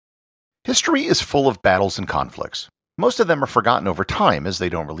History is full of battles and conflicts. Most of them are forgotten over time as they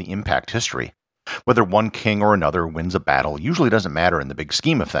don't really impact history. Whether one king or another wins a battle usually doesn't matter in the big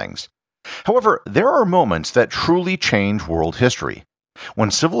scheme of things. However, there are moments that truly change world history,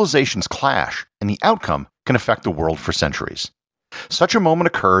 when civilizations clash and the outcome can affect the world for centuries. Such a moment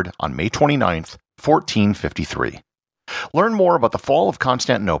occurred on May 29th, 1453. Learn more about the fall of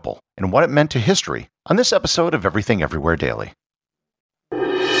Constantinople and what it meant to history on this episode of Everything Everywhere Daily.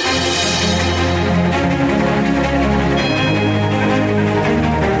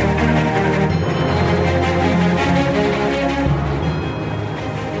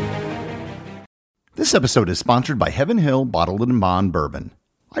 This episode is sponsored by Heaven Hill Bottled & Bond Bourbon.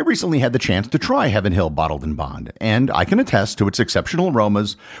 I recently had the chance to try Heaven Hill Bottled & Bond, and I can attest to its exceptional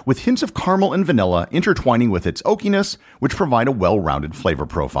aromas with hints of caramel and vanilla intertwining with its oakiness, which provide a well-rounded flavor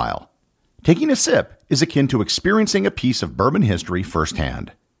profile. Taking a sip is akin to experiencing a piece of bourbon history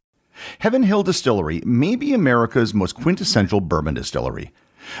firsthand. Heaven Hill Distillery may be America's most quintessential bourbon distillery.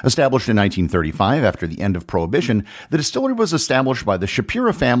 Established in 1935 after the end of Prohibition, the distillery was established by the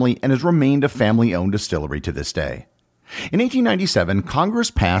Shapira family and has remained a family-owned distillery to this day. In 1897,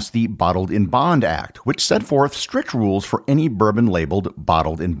 Congress passed the Bottled in Bond Act, which set forth strict rules for any bourbon labeled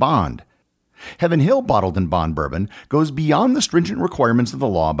bottled in bond. Heaven Hill Bottled in Bond Bourbon goes beyond the stringent requirements of the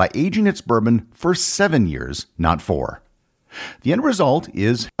law by aging its bourbon for 7 years, not 4. The end result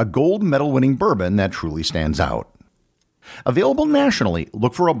is a gold medal-winning bourbon that truly stands out. Available nationally,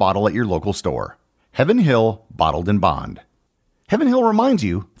 look for a bottle at your local store. Heaven Hill Bottled in Bond. Heaven Hill reminds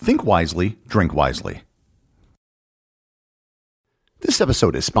you, think wisely, drink wisely. This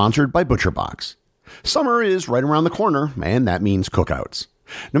episode is sponsored by ButcherBox. Summer is right around the corner, and that means cookouts.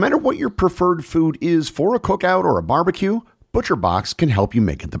 No matter what your preferred food is for a cookout or a barbecue, ButcherBox can help you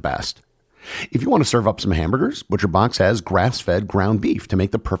make it the best. If you want to serve up some hamburgers, ButcherBox has grass-fed ground beef to make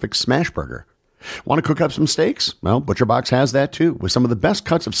the perfect smash burger. Want to cook up some steaks? Well, ButcherBox has that too, with some of the best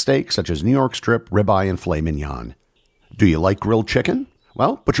cuts of steak such as New York strip, ribeye, and filet mignon. Do you like grilled chicken?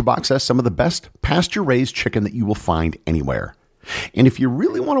 Well, ButcherBox has some of the best pasture-raised chicken that you will find anywhere. And if you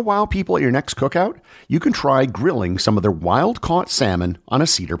really want to wow people at your next cookout, you can try grilling some of their wild-caught salmon on a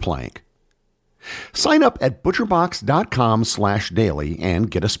cedar plank. Sign up at butcherbox.com/daily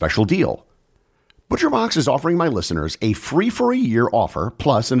and get a special deal. ButcherBox is offering my listeners a free-for-a-year offer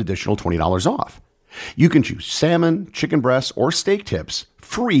plus an additional $20 off. You can choose salmon, chicken breasts, or steak tips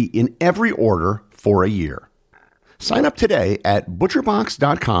free in every order for a year. Sign up today at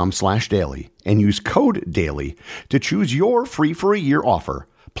butcherbox.com/daily and use code DAILY to choose your free-for-a-year offer,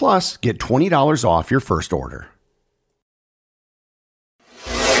 plus get $20 off your first order.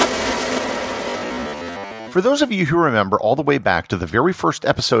 For those of you who remember all the way back to the very first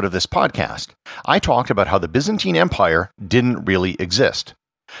episode of this podcast, I talked about how the Byzantine Empire didn't really exist.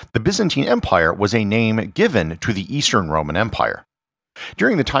 The Byzantine Empire was a name given to the Eastern Roman Empire.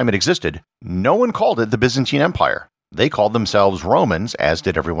 During the time it existed, no one called it the Byzantine Empire. They called themselves Romans, as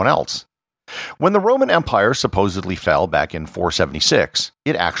did everyone else. When the Roman Empire supposedly fell back in 476,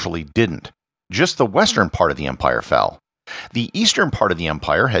 it actually didn't. Just the western part of the empire fell. The eastern part of the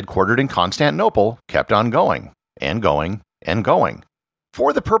empire, headquartered in Constantinople, kept on going, and going, and going.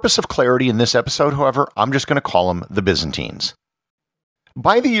 For the purpose of clarity in this episode, however, I'm just going to call them the Byzantines.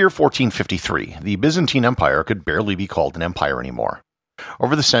 By the year 1453, the Byzantine Empire could barely be called an empire anymore.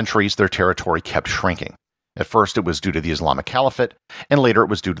 Over the centuries, their territory kept shrinking. At first, it was due to the Islamic Caliphate, and later it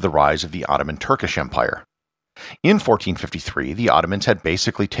was due to the rise of the Ottoman Turkish Empire. In 1453, the Ottomans had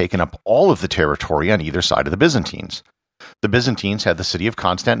basically taken up all of the territory on either side of the Byzantines. The Byzantines had the city of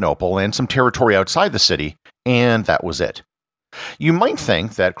Constantinople and some territory outside the city, and that was it. You might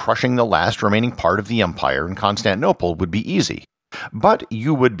think that crushing the last remaining part of the empire in Constantinople would be easy, but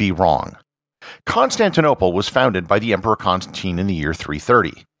you would be wrong. Constantinople was founded by the Emperor Constantine in the year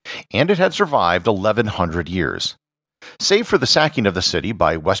 330, and it had survived 1100 years. Save for the sacking of the city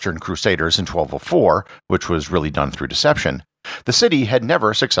by Western Crusaders in 1204, which was really done through deception, the city had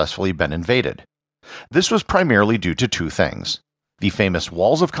never successfully been invaded. This was primarily due to two things: the famous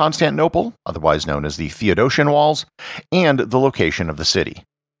walls of Constantinople, otherwise known as the Theodosian Walls, and the location of the city.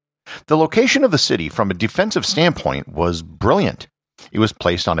 The location of the city from a defensive standpoint was brilliant. It was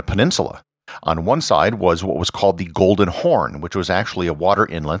placed on a peninsula. On one side was what was called the Golden Horn, which was actually a water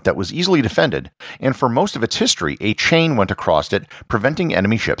inlet that was easily defended, and for most of its history, a chain went across it, preventing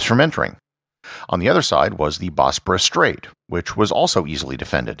enemy ships from entering. On the other side was the Bosporus Strait, which was also easily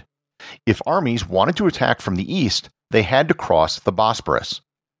defended. If armies wanted to attack from the east, they had to cross the Bosporus.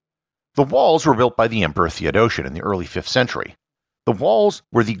 The walls were built by the Emperor Theodosian in the early 5th century. The walls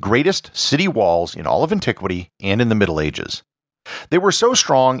were the greatest city walls in all of antiquity and in the Middle Ages. They were so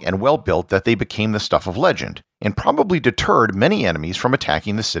strong and well built that they became the stuff of legend, and probably deterred many enemies from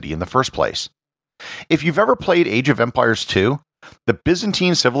attacking the city in the first place. If you've ever played Age of Empires 2, the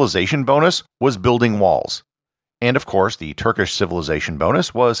Byzantine civilization bonus was building walls. And of course, the Turkish civilization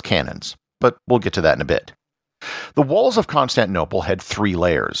bonus was cannons, but we'll get to that in a bit. The walls of Constantinople had 3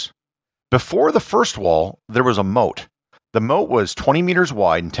 layers. Before the first wall, there was a moat. The moat was 20 meters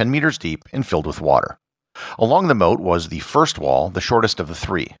wide and 10 meters deep and filled with water. Along the moat was the first wall, the shortest of the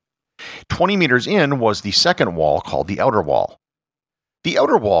 3. 20 meters in was the second wall, called the outer wall. The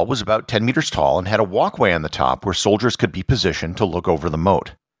outer wall was about 10 meters tall and had a walkway on the top where soldiers could be positioned to look over the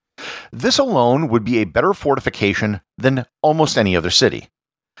moat. This alone would be a better fortification than almost any other city.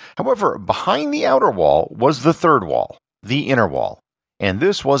 However, behind the outer wall was the third wall, the inner wall, and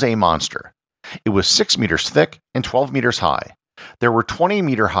this was a monster. It was 6 meters thick and 12 meters high. There were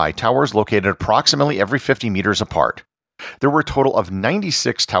 20-meter-high towers located approximately every 50 meters apart. There were a total of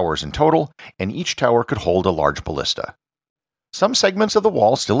 96 towers in total, and each tower could hold a large ballista. Some segments of the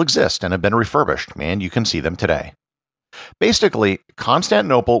wall still exist and have been refurbished, and you can see them today. Basically,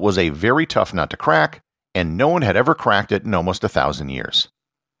 Constantinople was a very tough nut to crack, and no one had ever cracked it in almost 1,000 years.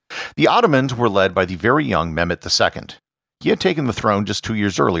 The Ottomans were led by the very young Mehmet II. He had taken the throne just 2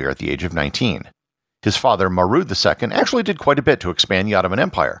 years earlier at the age of 19. His father, Marud II, actually did quite a bit to expand the Ottoman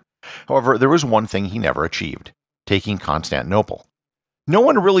Empire. However, there was one thing he never achieved: taking Constantinople. No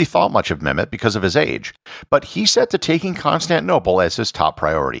one really thought much of Mehmet because of his age, but he set to taking Constantinople as his top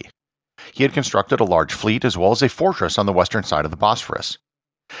priority. He had constructed a large fleet as well as a fortress on the western side of the Bosphorus.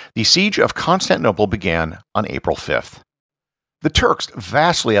 The siege of Constantinople began on April 5th. The Turks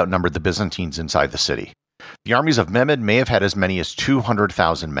vastly outnumbered the Byzantines inside the city. The armies of Mehmed may have had as many as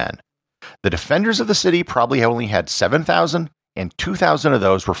 200,000 men. The defenders of the city probably only had 7,000, and 2,000 of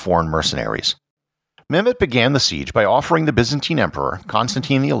those were foreign mercenaries. Mehmet began the siege by offering the Byzantine Emperor,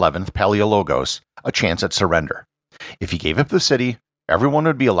 Constantine XI Palaiologos, a chance at surrender. If he gave up the city, everyone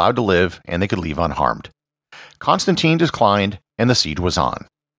would be allowed to live and they could leave unharmed. Constantine declined, and the siege was on.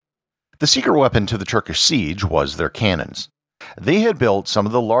 The secret weapon to the Turkish siege was their cannons. They had built some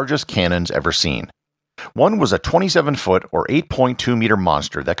of the largest cannons ever seen. One was a 27-foot or 8.2-meter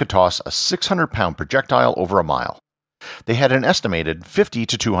monster that could toss a 600-pound projectile over a mile. They had an estimated 50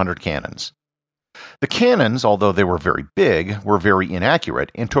 to 200 cannons. The cannons, although they were very big, were very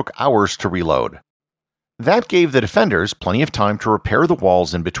inaccurate and took hours to reload. That gave the defenders plenty of time to repair the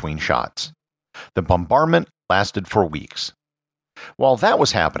walls in between shots. The bombardment lasted for weeks. While that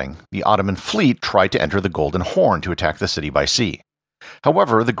was happening, the Ottoman fleet tried to enter the Golden Horn to attack the city by sea.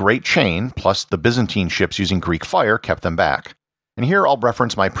 However, the Great Chain, plus the Byzantine ships using Greek fire, kept them back. And here I'll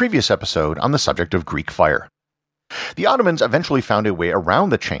reference my previous episode on the subject of Greek fire. The Ottomans eventually found a way around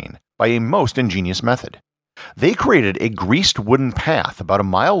the chain by a most ingenious method. They created a greased wooden path about a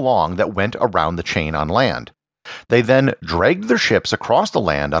mile long that went around the chain on land. They then dragged their ships across the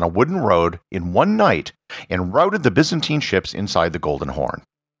land on a wooden road in one night and routed the Byzantine ships inside the Golden Horn.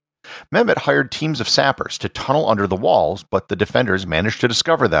 Mehmet hired teams of sappers to tunnel under the walls, but the defenders managed to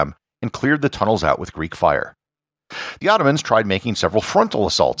discover them and cleared the tunnels out with Greek fire. The Ottomans tried making several frontal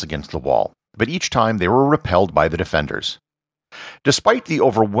assaults against the wall, but each time they were repelled by the defenders. Despite the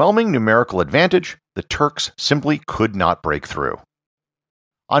overwhelming numerical advantage, the Turks simply could not break through.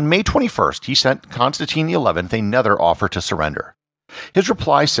 On May 21st, he sent Constantine XI another offer to surrender. His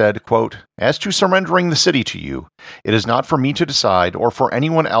reply said, quote, "As to surrendering the city to you, it is not for me to decide or for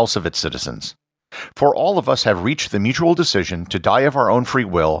anyone else of its citizens. For all of us have reached the mutual decision to die of our own free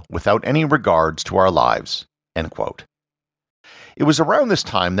will without any regards to our lives." End quote. It was around this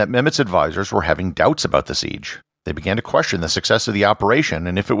time that Mehmet's advisors were having doubts about the siege. They began to question the success of the operation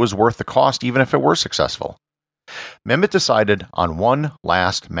and if it was worth the cost even if it were successful. Mehmet decided on one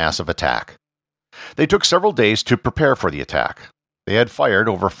last massive attack. They took several days to prepare for the attack. They had fired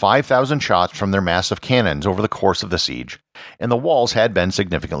over 5,000 shots from their massive cannons over the course of the siege, and the walls had been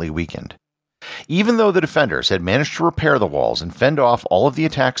significantly weakened. Even though the defenders had managed to repair the walls and fend off all of the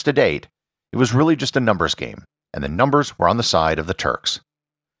attacks to date, it was really just a numbers game, and the numbers were on the side of the Turks.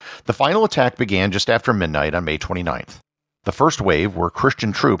 The final attack began just after midnight on May 29th. The first wave were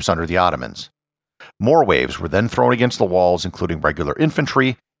Christian troops under the Ottomans. More waves were then thrown against the walls, including regular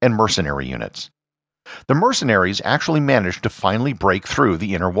infantry and mercenary units. The mercenaries actually managed to finally break through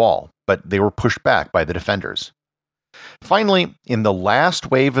the inner wall, but they were pushed back by the defenders. Finally, in the last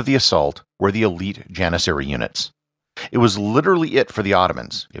wave of the assault were the elite Janissary units. It was literally it for the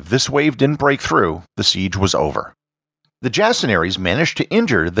Ottomans. If this wave didn't break through, the siege was over. The Janissaries managed to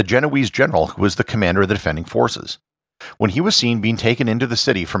injure the Genoese general who was the commander of the defending forces. When he was seen being taken into the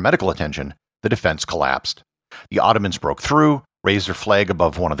city for medical attention, the defense collapsed. The Ottomans broke through, raised their flag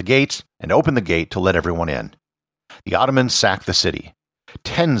above one of the gates, and opened the gate to let everyone in. The Ottomans sacked the city.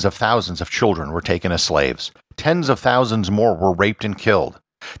 Tens of thousands of children were taken as slaves. Tens of thousands more were raped and killed.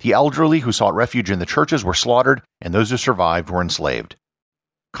 The elderly who sought refuge in the churches were slaughtered, and those who survived were enslaved.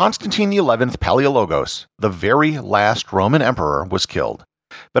 Constantine XI Palaiologos, the very last Roman emperor, was killed,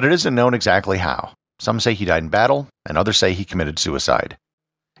 but it isn't known exactly how. Some say he died in battle, and others say he committed suicide.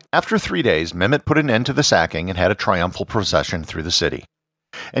 After 3 days, Mehmet put an end to the sacking and had a triumphal procession through the city.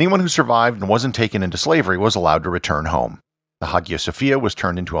 Anyone who survived and wasn't taken into slavery was allowed to return home. The Hagia Sophia was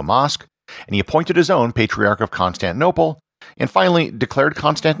turned into a mosque, and he appointed his own Patriarch of Constantinople, and finally declared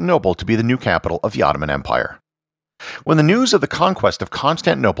Constantinople to be the new capital of the Ottoman Empire. When the news of the conquest of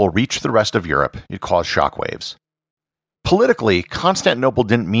Constantinople reached the rest of Europe, it caused shockwaves. Politically, Constantinople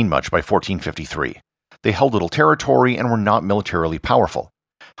didn't mean much by 1453. They held little territory and were not militarily powerful.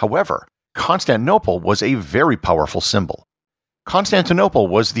 However, Constantinople was a very powerful symbol. Constantinople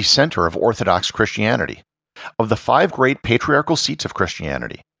was the center of Orthodox Christianity. Of the 5 great patriarchal seats of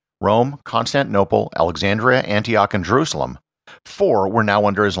Christianity, Rome, Constantinople, Alexandria, Antioch, and Jerusalem, 4 were now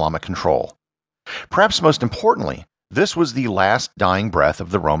under Islamic control. Perhaps most importantly, this was the last dying breath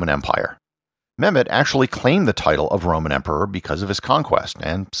of the Roman Empire. Mehmet actually claimed the title of Roman Emperor because of his conquest,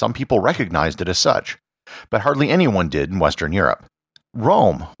 and some people recognized it as such, but hardly anyone did in Western Europe.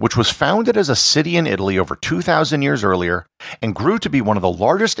 Rome, which was founded as a city in Italy over 2,000 years earlier and grew to be one of the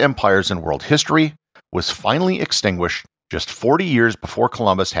largest empires in world history, was finally extinguished just 40 years before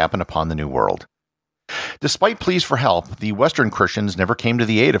Columbus happened upon the New World. Despite pleas for help, the Western Christians never came to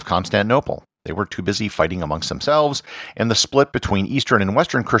the aid of Constantinople. They were too busy fighting amongst themselves, and the split between Eastern and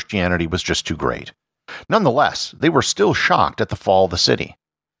Western Christianity was just too great. Nonetheless, they were still shocked at the fall of the city.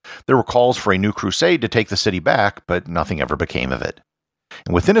 There were calls for a new crusade to take the city back, but nothing ever became of it.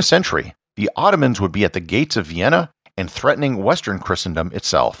 And within a century, the Ottomans would be at the gates of Vienna and threatening Western Christendom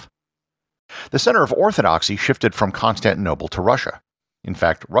itself. The center of orthodoxy shifted from Constantinople to Russia. In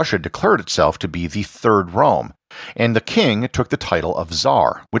fact, Russia declared itself to be the Third Rome, and the king took the title of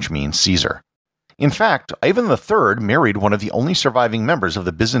Tsar, which means Caesar. In fact, Ivan III married one of the only surviving members of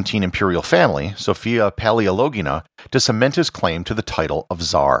the Byzantine imperial family, Sophia Palaiologina, to cement his claim to the title of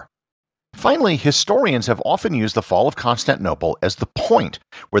Tsar. Finally, historians have often used the fall of Constantinople as the point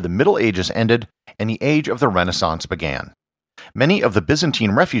where the Middle Ages ended and the age of the Renaissance began. Many of the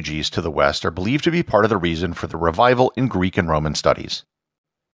Byzantine refugees to the West are believed to be part of the reason for the revival in Greek and Roman studies.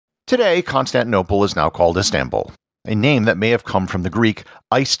 Today, Constantinople is now called Istanbul, a name that may have come from the Greek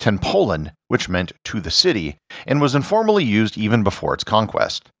Istanpolin, which meant to the city, and was informally used even before its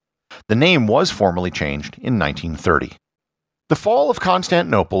conquest. The name was formally changed in 1930. The fall of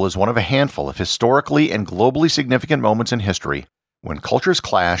Constantinople is one of a handful of historically and globally significant moments in history when cultures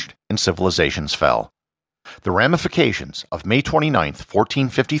clashed and civilizations fell. The ramifications of May 29,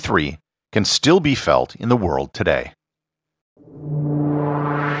 1453, can still be felt in the world today.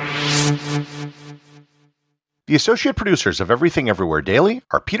 The associate producers of Everything Everywhere Daily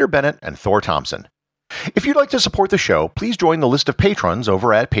are Peter Bennett and Thor Thompson. If you'd like to support the show, please join the list of patrons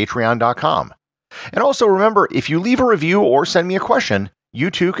over at patreon.com. And also remember, if you leave a review or send me a question, you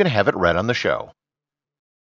too can have it read on the show.